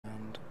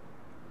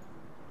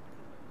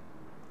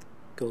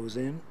goes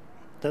in.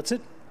 That's it.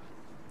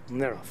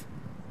 And they're off.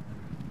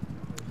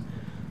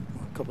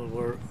 A couple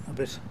were a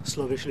bit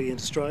sluggishly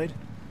into stride.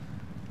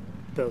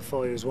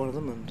 Belfoy was one of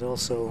them, and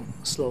also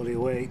slowly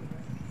away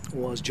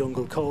was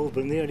Jungle Cove.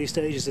 But in the early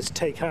stages, it's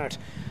Take Heart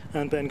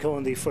and Ben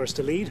Cohen the first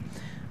to lead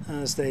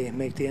as they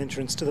make the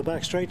entrance to the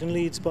back straight, and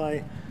leads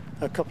by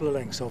a couple of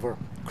lengths over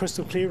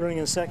Crystal Clear running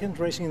in second.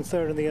 Racing in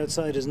third on the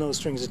outside is No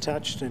Strings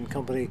Attached in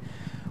company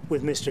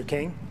with Mr.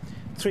 King.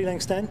 3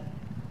 lengths then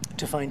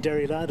to find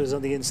Derry Lad, who's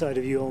on the inside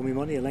of You Owe Me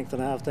Money. A length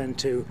and a half then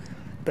to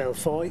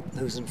Belfoy,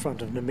 who's in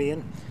front of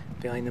Nemean.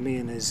 Behind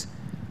Nemean is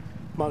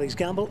Molly's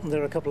Gamble, and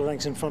they're a couple of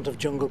lengths in front of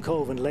Jungle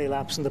Cove, and Lay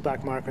Laps in the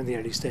back marker in the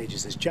early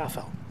stages is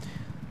Jaffa.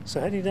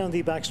 So heading down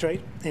the back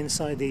straight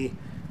inside the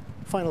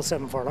final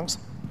 7 furlongs,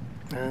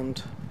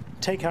 and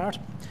Take Heart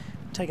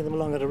taking them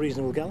along at a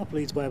reasonable gallop,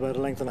 leads by about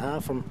a length and a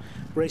half. From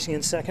racing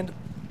in second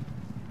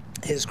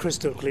is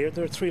Crystal Clear.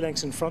 They're 3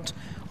 lengths in front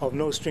of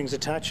No Strings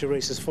Attached, who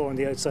races 4 on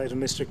the outside of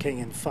Mr. King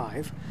in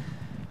 5.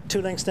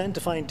 2 lengths then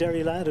to find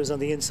Derry Lad, who's on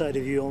the inside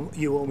of You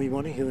Owe Me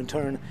Money, who in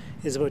turn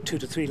is about 2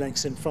 to 3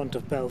 lengths in front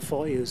of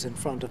Belfoy, who's in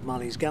front of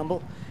Molly's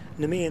Gamble.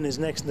 Nemean is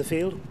next in the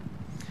field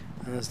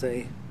as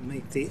they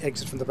make the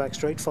exit from the back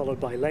straight, followed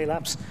by Lay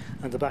Laps,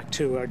 and the back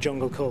 2 are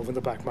Jungle Cove, and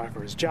the back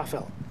marker is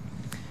Jaffel.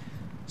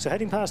 So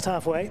heading past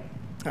halfway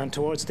and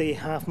towards the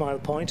half-mile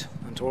point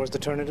and towards the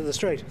turn into the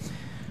straight.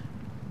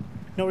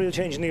 No real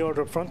change in the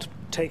order up front.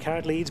 Take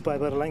Heart leads by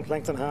about a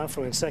length and a half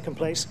from in second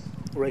place.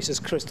 Races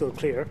Crystal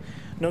Clear.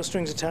 No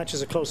Strings Attached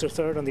is a closer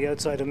third on the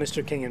outside of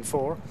Mr. King in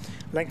 4.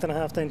 Length and a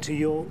half then to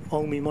You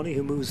Owe Me Money,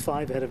 who moves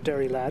 5 ahead of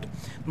Derry Lad.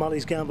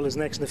 Molly's Gamble is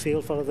next in the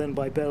field, followed then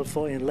by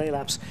Belfoy and Lay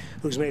Laps,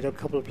 who's made a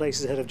couple of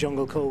places ahead of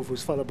Jungle Cove,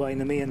 who's followed by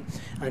Nemean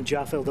and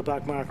Jaffel, the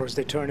back marker, as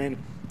they turn in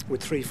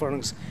with 3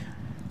 furlongs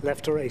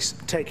left to race.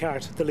 Take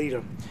Heart, the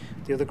leader.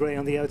 The other grey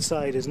on the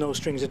outside is No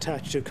Strings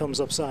Attached, who comes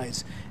up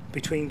sides.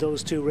 Between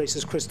those 2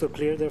 races Crystal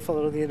Clear. They're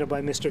followed on the inner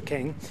by Mr.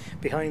 King.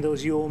 Behind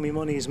those You Owe Me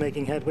Money is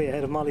making headway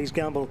ahead of Molly's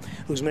Gamble,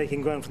 who's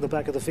making ground from the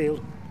back of the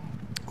field,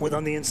 with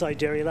on the inside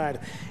Derry Lad.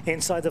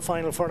 Inside the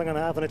final furlong and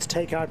a half, and it's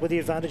Take Heart with the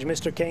advantage.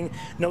 Mr. King,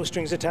 No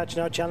Strings Attached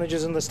now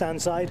challenges on the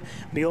stand side.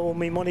 You Owe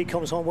Me Money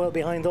comes home well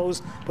behind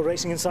those, but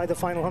racing inside the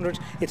final 100,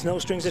 it's No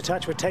Strings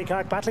Attached with Take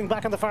Heart battling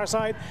back on the far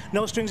side.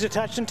 No Strings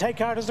Attached and Take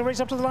Heart as the race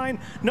up to the line.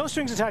 No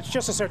Strings Attached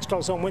just asserts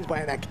close home, wins by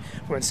a neck.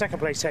 We're in second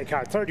place, Take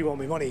Heart. Third, You Owe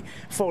Me Money.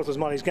 Fourth was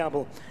Molly's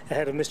Gamble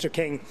ahead of Mr.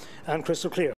 King and Crystal Clear.